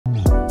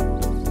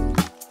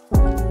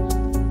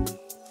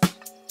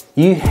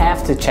You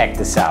have to check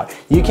this out.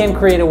 You can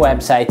create a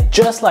website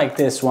just like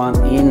this one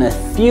in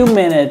a few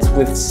minutes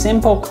with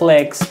simple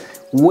clicks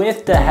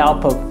with the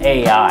help of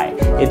AI.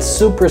 It's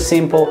super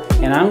simple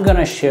and I'm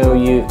gonna show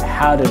you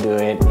how to do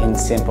it in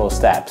simple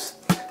steps.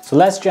 So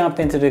let's jump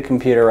into the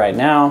computer right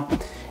now.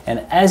 And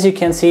as you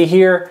can see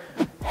here,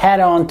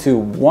 head on to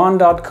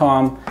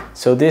One.com.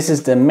 So this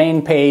is the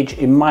main page.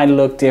 It might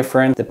look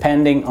different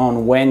depending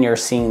on when you're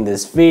seeing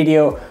this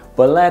video,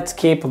 but let's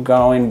keep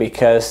going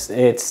because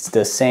it's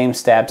the same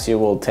steps you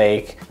will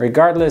take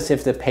regardless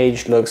if the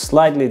page looks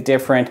slightly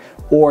different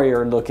or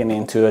you're looking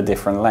into a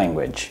different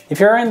language. If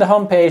you're in the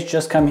home page,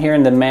 just come here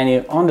in the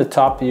menu. On the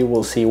top you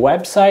will see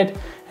website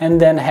and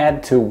then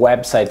head to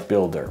website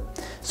builder.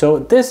 So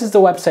this is the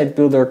website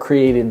builder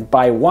created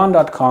by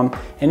One.com,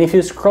 and if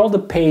you scroll the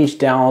page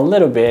down a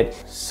little bit,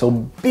 so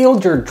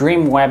build your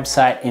dream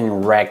website in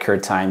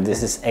record time.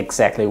 This is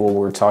exactly what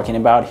we're talking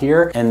about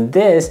here, and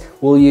this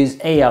will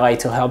use AI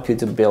to help you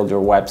to build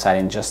your website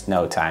in just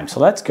no time. So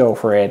let's go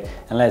for it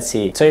and let's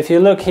see. So if you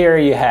look here,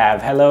 you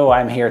have, hello,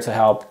 I'm here to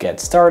help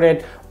get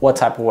started. What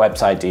type of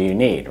website do you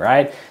need,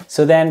 right?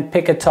 So then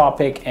pick a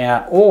topic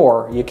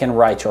or you can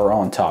write your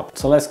own topic.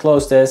 So let's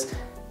close this.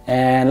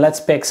 And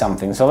let's pick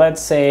something. So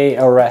let's say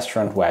a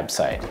restaurant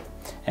website.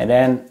 And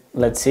then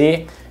let's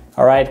see.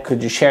 All right,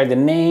 could you share the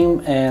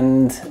name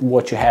and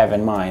what you have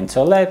in mind?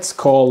 So let's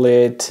call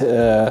it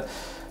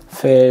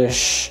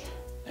Fish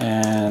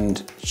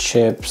and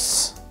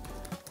Chips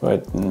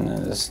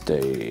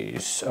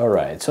Wednesdays. All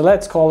right, so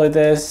let's call it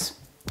this.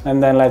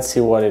 And then let's see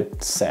what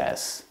it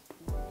says.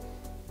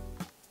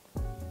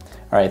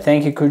 All right,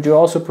 thank you. Could you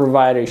also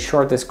provide a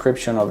short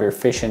description of your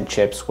Fish and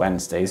Chips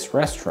Wednesdays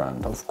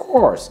restaurant? Of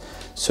course.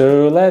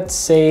 So let's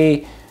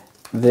say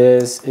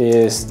this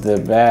is the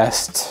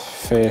best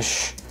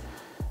fish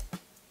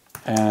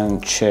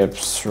and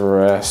chips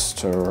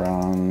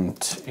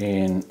restaurant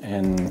in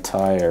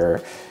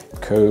entire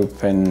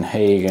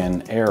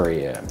Copenhagen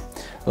area.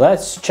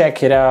 Let's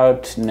check it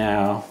out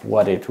now,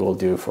 what it will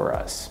do for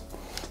us.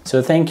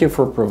 So thank you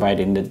for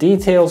providing the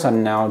details.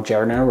 I'm now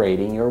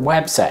generating your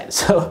website.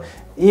 So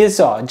you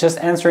saw, just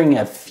answering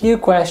a few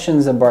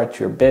questions about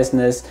your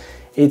business,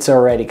 it's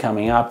already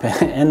coming up.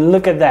 And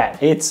look at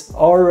that, it's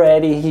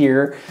already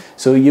here.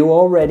 So you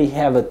already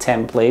have a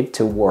template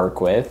to work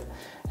with.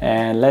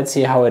 And let's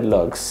see how it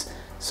looks.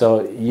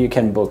 So you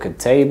can book a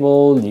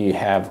table, you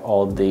have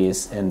all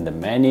these in the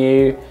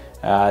menu.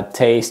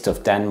 Taste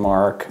of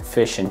Denmark,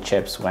 Fish and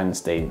Chips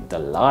Wednesday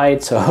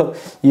Delight. So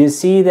you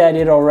see that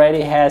it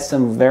already has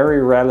some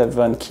very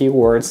relevant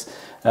keywords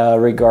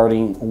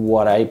regarding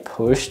what I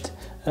pushed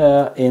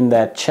in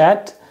that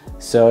chat.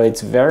 So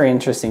it's very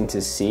interesting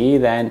to see.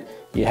 Then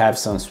you have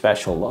some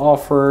special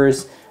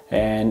offers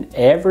and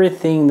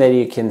everything that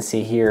you can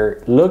see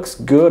here looks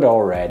good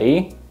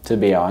already, to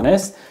be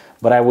honest.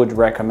 But I would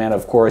recommend,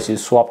 of course, you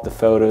swap the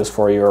photos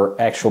for your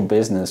actual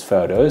business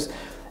photos.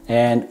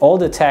 And all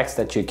the text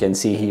that you can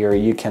see here,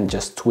 you can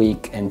just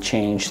tweak and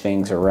change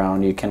things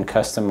around. You can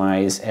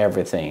customize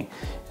everything.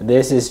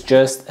 This is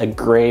just a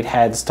great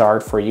head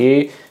start for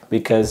you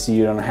because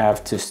you don't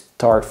have to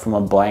start from a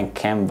blank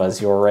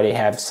canvas. You already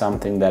have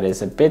something that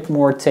is a bit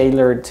more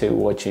tailored to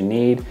what you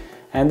need.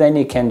 And then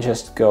you can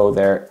just go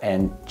there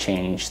and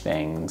change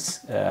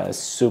things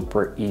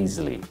super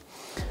easily.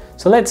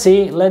 So let's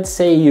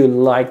say you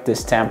like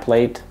this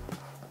template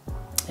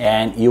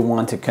and you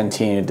want to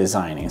continue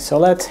designing. So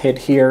let's hit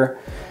here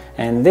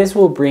and this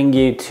will bring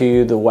you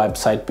to the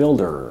website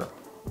builder.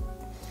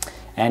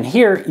 And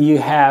here you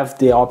have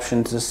the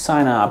option to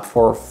sign up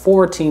for a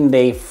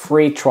 14-day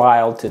free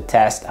trial to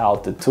test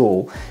out the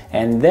tool.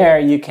 And there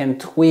you can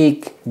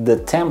tweak the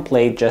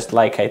template just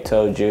like I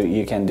told you,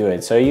 you can do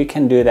it. So you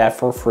can do that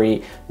for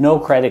free. No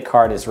credit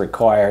card is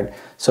required.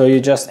 So you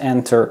just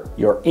enter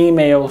your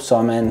email. So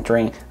I'm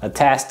entering a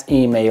test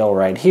email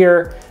right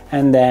here.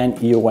 And then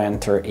you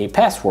enter a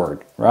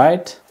password,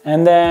 right?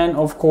 And then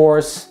of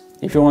course,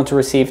 if you want to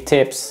receive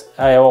tips,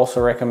 I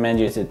also recommend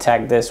you to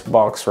tag this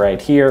box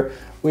right here.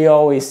 We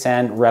always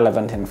send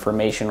relevant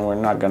information. We're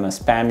not gonna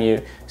spam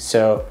you.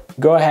 So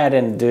go ahead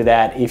and do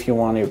that if you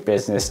want your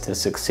business to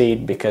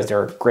succeed because there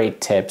are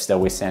great tips that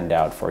we send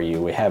out for you.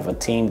 We have a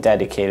team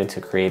dedicated to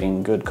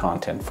creating good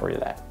content for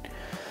that.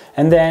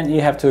 And then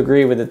you have to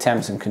agree with the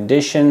terms and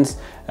conditions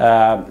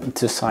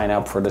to sign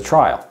up for the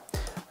trial.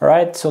 All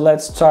right, so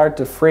let's start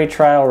the free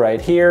trial right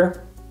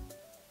here.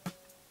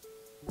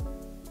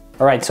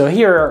 All right, so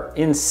here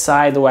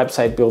inside the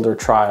website builder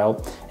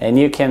trial, and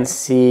you can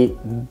see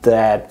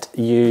that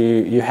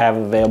you have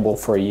available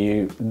for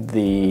you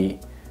the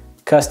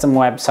custom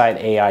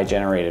website AI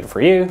generated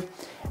for you.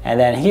 And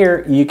then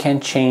here you can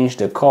change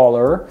the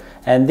color,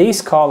 and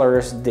these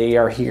colors, they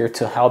are here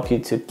to help you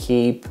to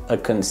keep a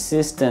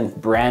consistent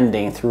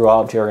branding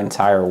throughout your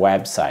entire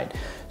website.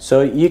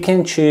 So you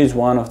can choose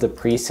one of the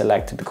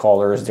pre-selected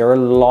colors. There are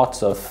lots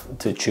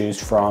to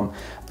choose from,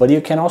 but you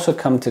can also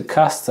come to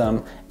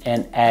custom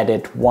and add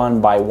it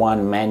one by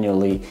one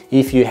manually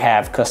if you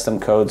have custom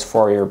codes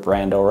for your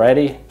brand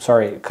already,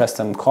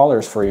 custom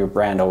colors for your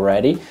brand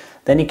already.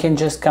 then you can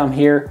just come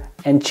here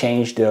and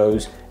change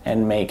those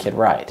and make it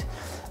right.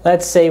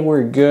 Let's say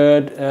we're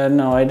good.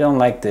 No, I don't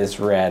like this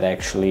red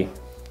actually.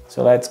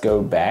 So let's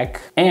go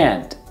back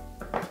and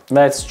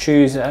let's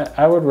choose,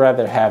 I would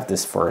rather have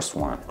this first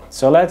one.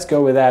 So let's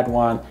go with that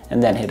one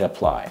and then hit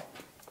apply.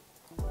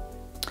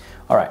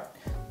 All right.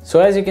 So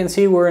as you can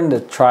see, we're in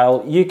the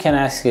trial. You can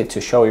ask it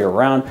to show you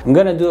around. I'm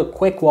gonna do a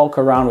quick walk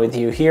around with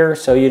you here,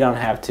 so you don't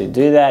have to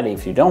do that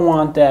if you don't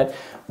want that.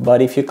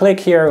 But if you click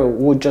here, it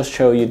will just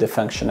show you the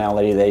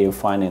functionality that you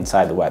find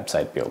inside the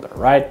website builder,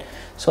 right?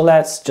 So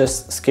let's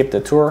just skip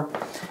the tour.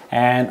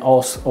 And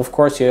also, of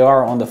course, you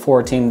are on the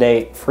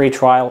 14-day free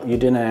trial. You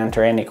didn't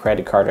enter any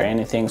credit card or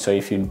anything. So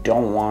if you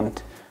don't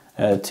want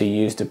to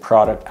use the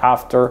product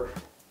after,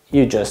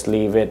 you just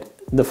leave it.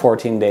 The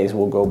 14 days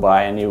will go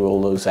by and you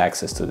will lose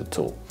access to the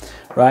tool,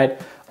 right?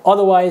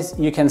 Otherwise,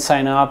 you can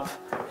sign up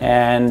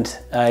and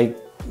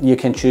you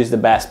can choose the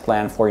best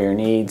plan for your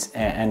needs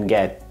and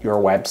get your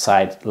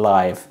website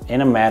live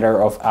in a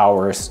matter of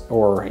hours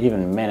or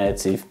even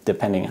minutes,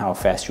 depending how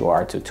fast you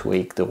are to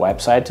tweak the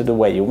website to the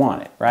way you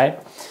want it,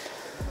 right?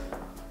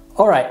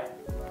 All right,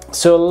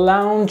 so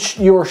launch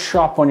your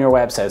shop on your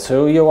website.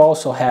 So you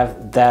also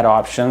have that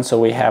option. So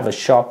we have a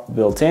shop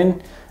built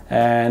in.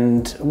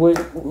 And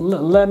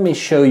let me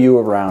show you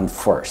around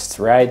first,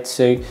 right?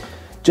 So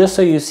just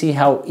so you see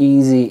how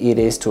easy it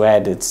is to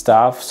edit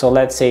stuff. So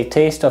let's say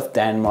Taste of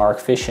Denmark,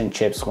 Fish and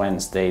Chips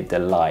Wednesday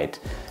Delight.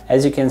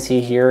 As you can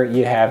see here,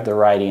 you have the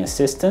writing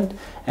assistant,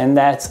 and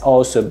that's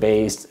also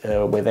based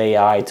with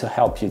AI to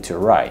help you to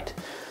write.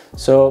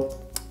 So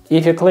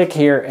if you click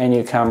here and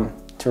you come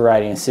to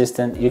writing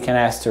assistant, you can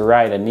ask to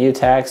write a new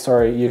text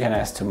or you can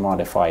ask to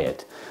modify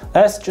it.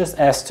 Let's just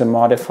ask to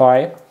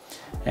modify.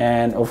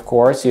 And of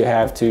course you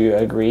have to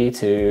agree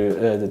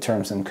to the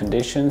terms and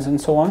conditions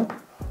and so on.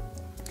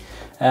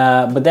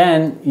 But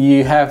then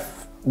you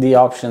have the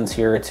options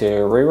here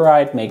to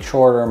rewrite, make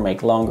shorter,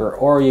 make longer,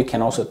 or you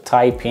can also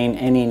type in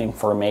any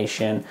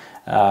information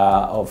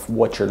of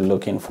what you're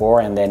looking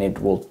for and then it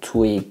will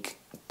tweak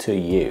to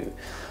you.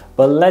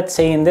 But let's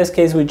say in this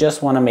case we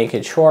just want to make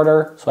it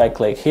shorter, so I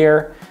click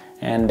here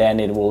and then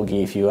it will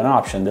give you an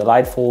option,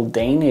 delightful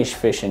Danish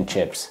fish and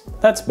chips.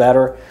 That's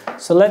better.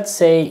 So let's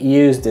say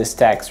use this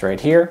text right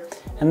here,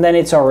 and then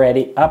it's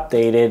already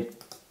updated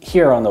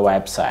here on the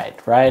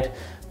website, right?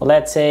 Well,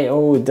 let's say,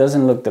 oh, it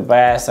doesn't look the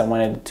best, I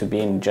want it to be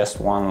in just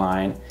one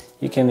line.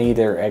 You can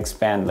either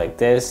expand like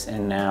this,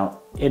 and now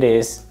it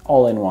is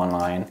all in one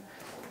line,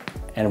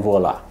 and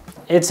voila.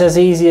 It's as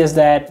easy as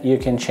that. You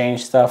can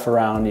change stuff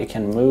around, you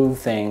can move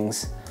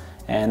things,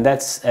 and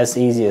that's as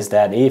easy as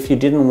that. If you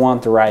didn't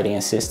want the writing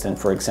assistant,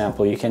 for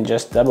example, you can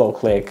just double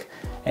click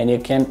and you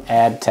can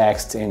add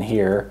text in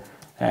here,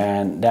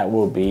 and that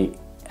will be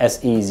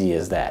as easy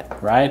as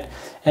that, right?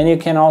 And you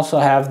can also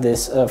have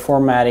this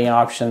formatting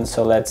option.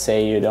 So let's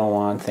say you don't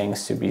want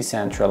things to be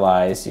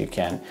centralized. You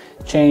can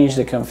change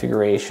the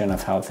configuration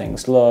of how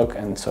things look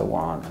and so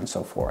on and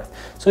so forth.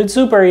 So it's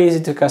super easy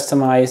to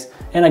customize.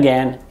 And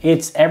again,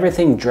 it's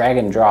everything drag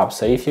and drop.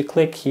 So if you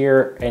click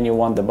here and you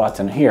want the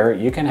button here,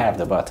 you can have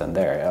the button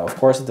there. Of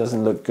course, it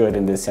doesn't look good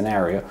in this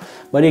scenario,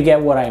 but you get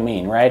what I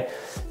mean, right?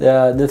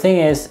 The thing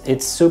is,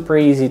 it's super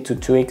easy to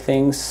tweak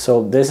things.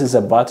 So this is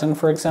a button,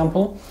 for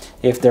example.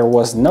 If there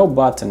was no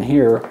button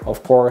here,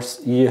 of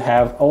course, you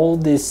have all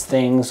these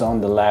things on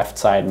the left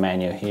side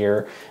menu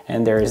here,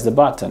 and there is the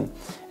button.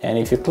 And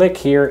if you click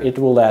here, it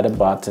will add a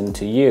button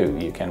to you.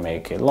 You can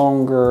make it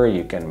longer,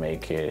 you can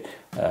make it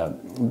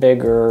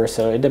bigger,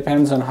 so it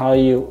depends on how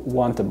you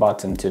want the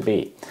button to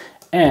be.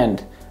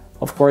 And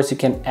of course, you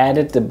can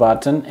edit the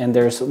button, and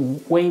there's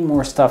way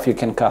more stuff you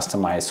can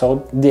customize.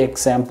 So the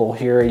example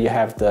here, you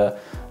have the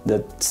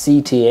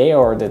CTA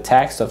or the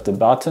text of the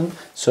button.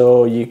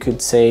 So you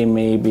could say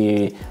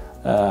maybe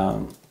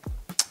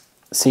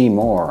see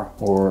more,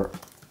 or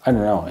I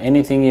don't know,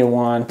 anything you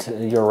want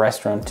your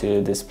restaurant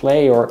to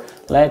display, or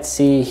let's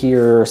see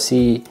here,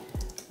 see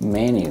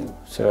menu.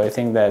 So I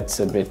think that's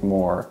a bit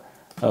more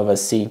of a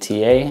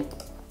CTA.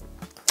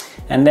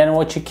 And then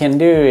what you can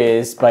do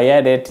is by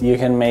edit, you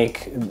can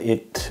make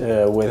it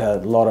with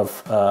a lot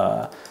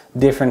of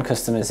different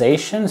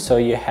customization. So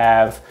you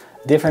have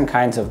different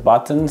kinds of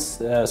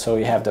buttons. So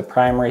you have the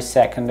primary,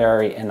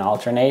 secondary, and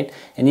alternate,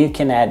 and you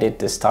can edit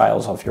the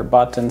styles of your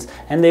buttons,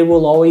 and they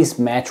will always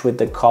match with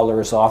the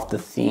colors of the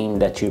theme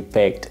that you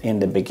picked in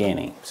the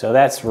beginning. So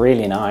that's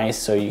really nice.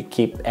 So you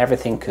keep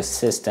everything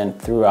consistent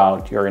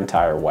throughout your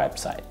entire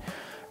website,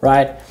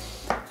 right?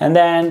 And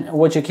then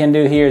what you can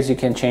do here is you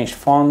can change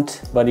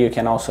font, but you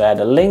can also add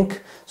a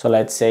link. So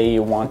let's say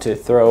you want to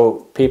throw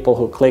people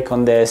who click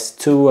on this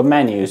to a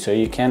menu. So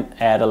you can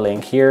add a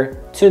link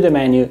here to the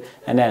menu,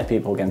 and then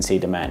people can see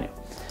the menu.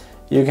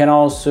 You can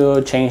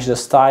also change the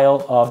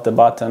style of the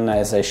button,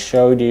 as I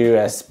showed you,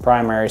 as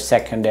primary,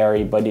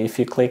 secondary. But if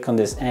you click on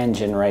this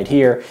engine right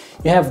here,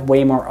 you have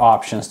way more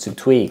options to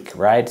tweak,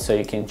 right? So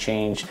you can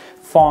change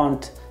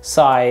font,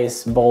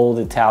 size, bold,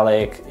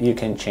 italic. You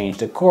can change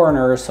the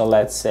corner. So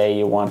let's say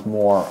you want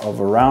more of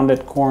a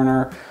rounded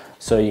corner,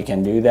 so you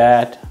can do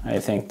that. I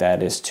think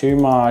that is too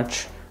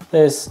much.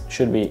 This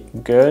should be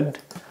good.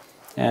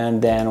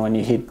 And then when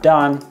you hit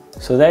done,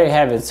 so there you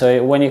have it.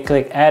 So when you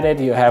click edit,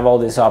 you have all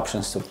these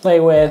options to play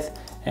with.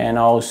 And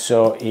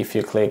also if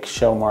you click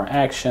show more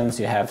actions,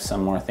 you have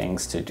some more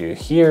things to do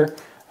here.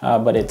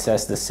 But it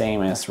says the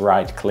same as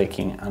right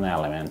clicking an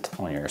element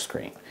on your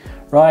screen.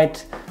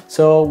 Right,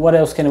 so what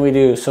else can we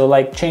do? So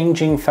like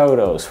changing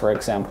photos, for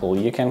example,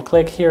 you can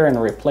click here and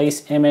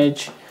replace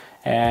image,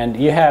 and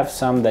you have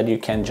some that you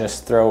can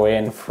just throw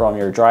in from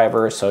your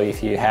driver. So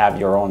if you have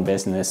your own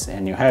business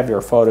and you have your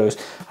photos,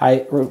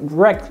 I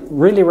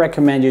really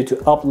recommend you to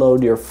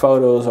upload your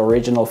photos,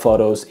 original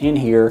photos in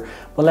here.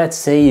 But let's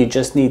say you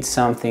just need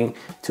something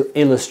to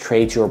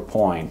illustrate your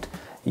point.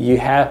 You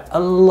have a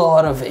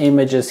lot of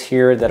images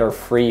here that are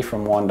free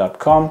from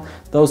One.com.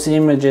 Those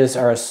images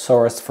are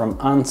sourced from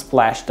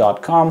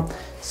unsplash.com,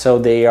 so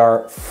they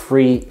are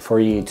free for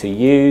you to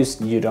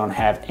use. You don't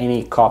have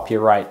any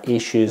copyright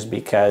issues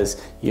because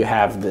you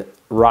have the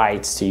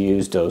rights to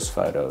use those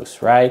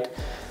photos, right?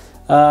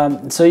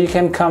 So you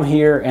can come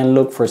here and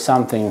look for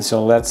something.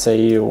 So let's say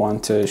you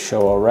want to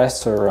show a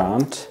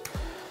restaurant.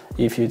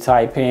 If you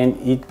type in,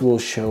 it will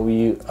show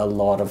you a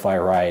lot of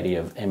variety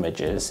of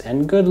images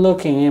and good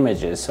looking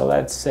images. So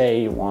let's say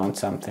you want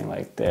something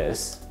like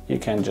this. You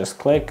can just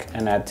click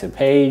and add to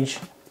page.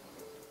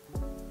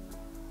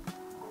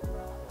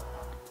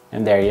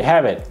 And there you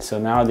have it. So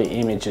now the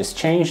image is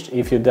changed.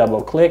 If you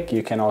double click,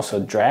 you can also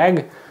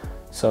drag.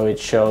 So it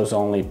shows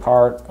only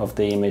part of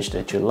the image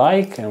that you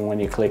like. And when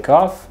you click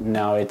off,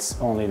 now it's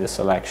only the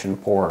selection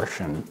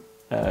portion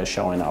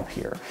showing up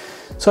here.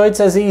 So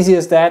it's as easy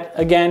as that.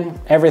 Again,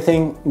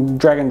 everything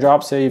drag and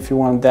drop. So if you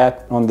want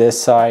that on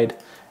this side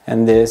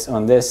and this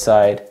on this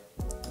side,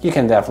 you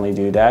can definitely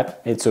do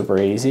that. It's super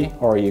easy.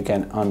 Or you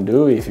can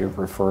undo if you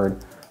prefer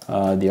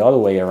the other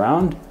way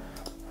around,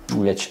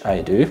 which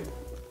I do.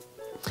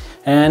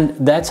 And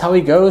that's how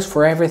it goes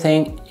for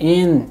everything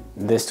in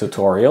this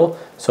tutorial.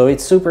 So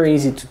it's super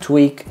easy to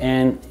tweak,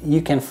 and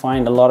you can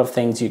find a lot of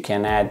things you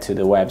can add to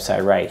the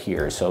website right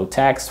here. So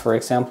text, for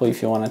example,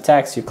 if you want a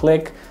text, you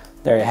click,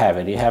 there you have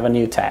it. You have a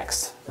new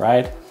text,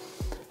 right?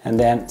 And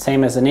then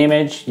same as an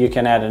image, you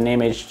can add an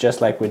image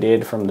just like we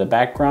did from the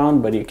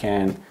background, but you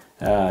can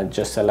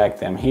just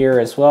select them here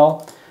as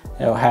well.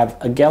 You'll have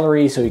a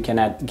gallery, so you can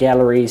add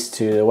galleries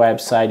to the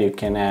website. You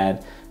can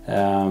add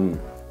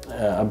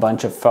a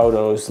bunch of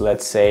photos.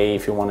 Let's say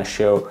if you want to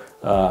show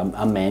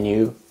a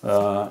menu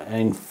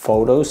in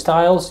photo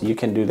styles, you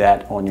can do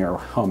that on your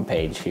home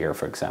page here,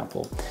 for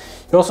example.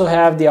 You also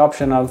have the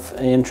option of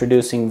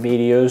introducing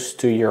videos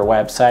to your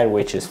website,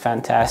 which is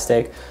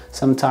fantastic.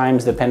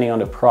 Sometimes, depending on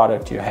the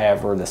product you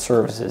have or the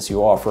services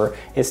you offer,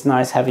 it's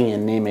nice having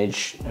an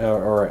image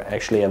or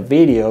actually a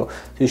video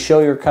to show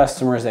your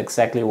customers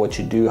exactly what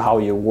you do, how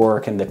you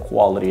work, and the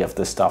quality of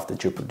the stuff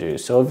that you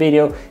produce. So a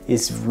video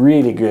is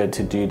really good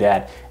to do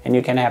that, and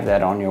you can have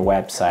that on your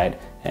website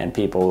and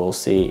people will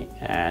see,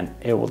 and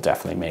it will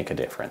definitely make a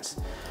difference.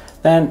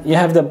 Then you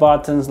have the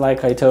buttons,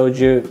 like I told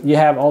you. You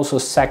have also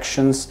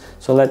sections.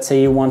 So let's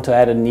say you want to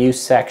add a new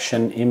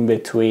section in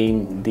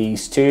between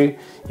these two.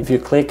 If you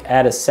click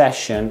add a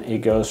session, it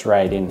goes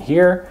right in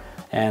here.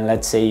 And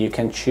let's say you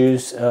can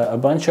choose a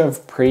bunch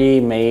of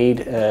pre-made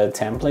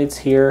templates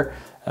here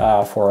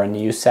for a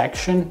new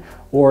section,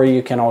 or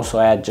you can also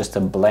add just a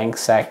blank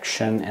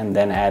section and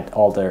then add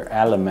all the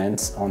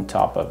elements on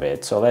top of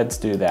it. So let's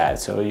do that.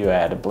 So you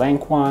add a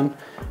blank one,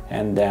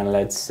 and then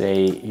let's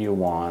say you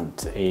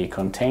want a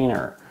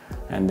container,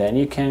 and then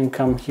you can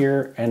come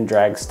here and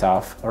drag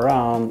stuff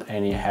around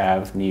and you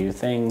have new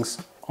things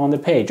on the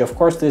page. Of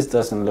course, this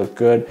doesn't look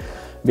good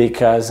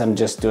because I'm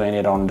just doing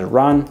it on the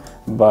run,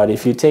 but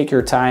if you take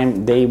your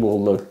time, they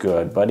will look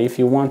good. But if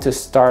you want to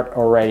start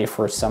already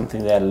for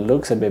something that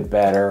looks a bit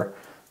better,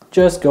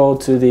 just go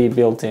to the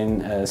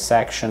built-in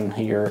section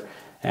here,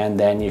 and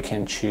then you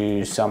can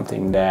choose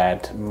something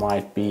that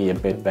might be a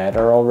bit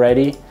better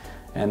already,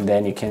 and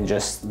then you can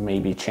just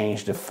maybe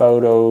change the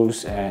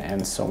photos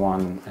and so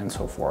on and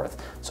so forth.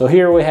 So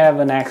here we have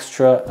an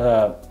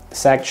extra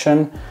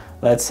section.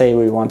 Let's say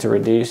we want to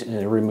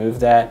remove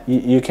that.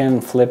 You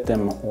can flip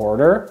them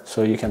order,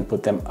 so you can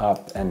put them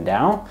up and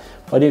down,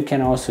 but you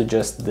can also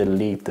just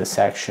delete the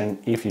section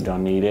if you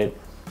don't need it,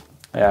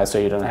 so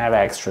you don't have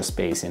extra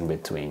space in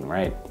between,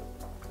 right?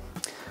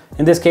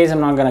 In this case, I'm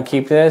not gonna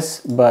keep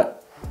this,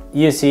 but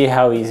you see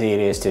how easy it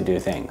is to do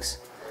things.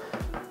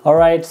 All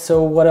right,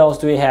 so what else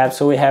do we have?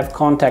 So we have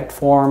contact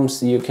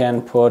forms. You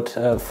can put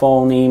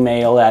phone,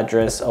 email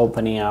address,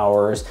 opening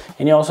hours,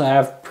 and you also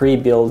have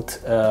pre-built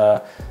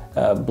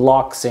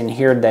blocks in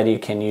here that you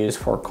can use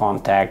for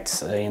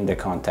contacts in the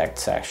contact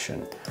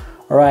section.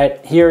 All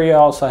right, here you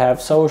also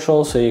have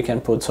social, so you can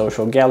put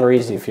social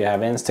galleries if you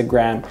have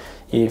Instagram,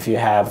 if you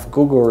have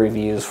Google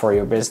reviews for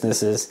your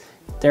businesses.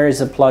 There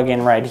is a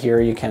plugin right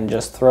here. You can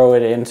just throw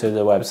it into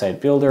the website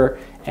builder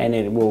and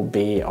it will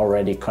be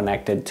already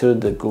connected to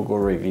the Google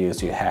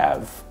reviews you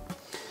have.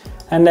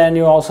 And then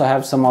you also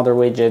have some other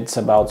widgets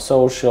about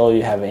social.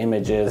 You have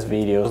images,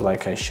 videos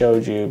like I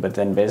showed you, but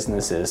then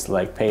businesses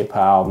like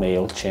PayPal,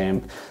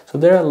 MailChimp. So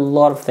there are a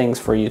lot of things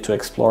for you to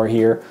explore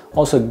here.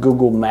 Also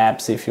Google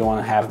Maps if you want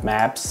to have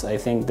maps. I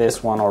think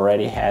this one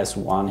already has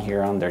one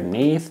here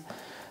underneath.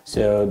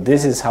 So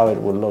this is how it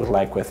would look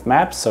like with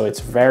maps. So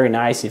it's very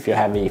nice if you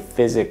have a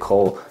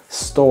physical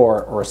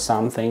store or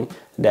something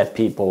that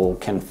people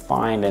can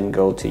find and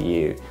go to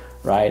you,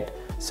 right?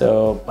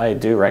 So I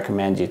do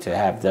recommend you to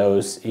have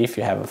those if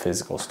you have a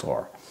physical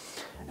store.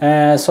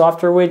 So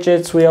after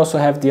widgets, we also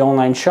have the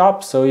online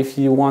shop. So if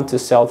you want to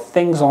sell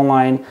things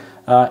online,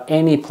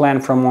 any plan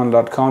from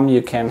One.com,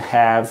 you can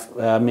have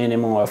a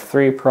minimum of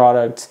 3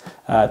 products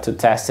to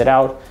test it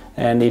out.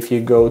 And if you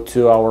go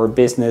to our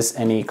business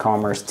and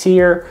e-commerce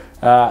tier,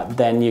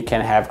 then you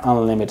can have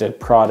unlimited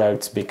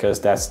products because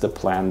that's the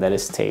plan that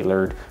is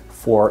tailored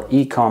for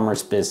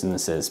e-commerce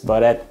businesses.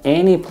 But at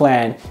any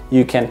plan,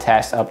 you can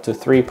test up to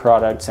 3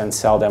 products and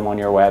sell them on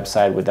your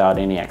website without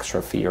any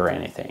extra fee or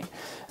anything.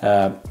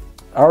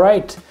 All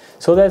right,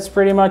 so that's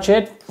pretty much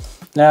it.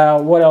 Now,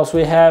 what else?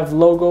 We have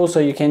logo, so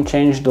you can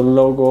change the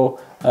logo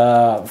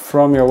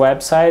from your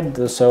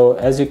website. So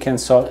as you can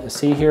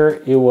see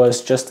here, it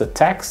was just a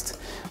text.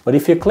 But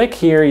if you click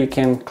here, you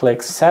can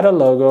click set a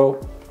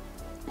logo.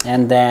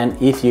 And then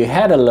if you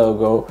had a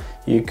logo,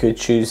 you could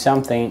choose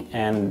something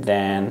and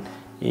then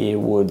it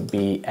would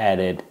be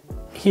added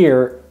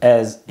here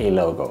as a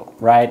logo,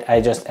 right?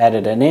 I just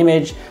added an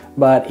image,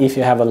 but if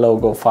you have a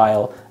logo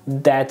file,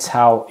 that's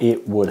how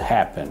it would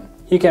happen.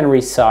 You can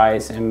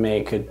resize and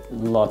make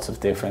lots of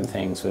different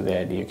things with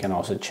it. You can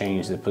also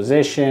change the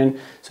position.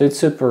 So it's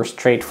super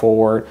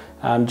straightforward.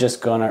 I'm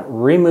just gonna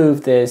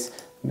remove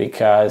this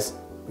because,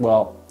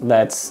 well,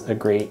 let's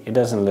agree, it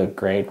doesn't look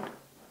great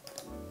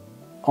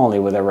only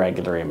with a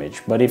regular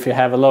image. But if you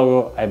have a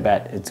logo, I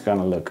bet it's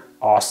gonna look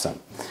awesome.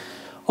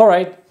 All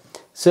right,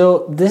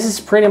 so this is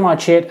pretty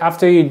much it.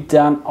 After you've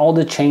done all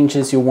the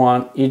changes you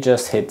want, you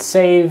just hit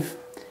save.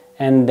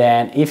 And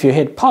then if you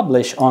hit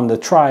publish on the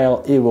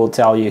trial, it will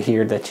tell you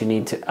here that you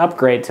need to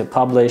upgrade to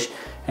publish.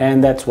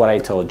 And that's what I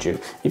told you.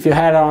 If you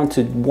head on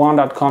to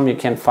One.com, you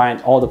can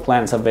find all the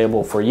plans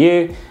available for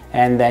you.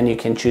 And then you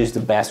can choose the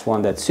best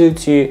one that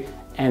suits you.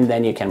 And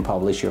then you can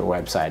publish your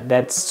website.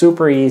 That's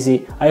super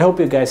easy. I hope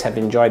you guys have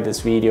enjoyed this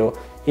video.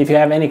 If you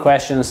have any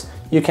questions,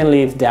 you can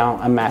leave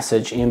down a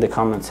message in the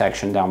comment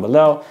section down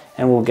below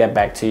and we'll get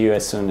back to you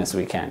as soon as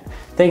we can.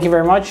 Thank you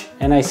very much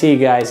and I see you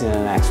guys in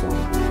the next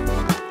one.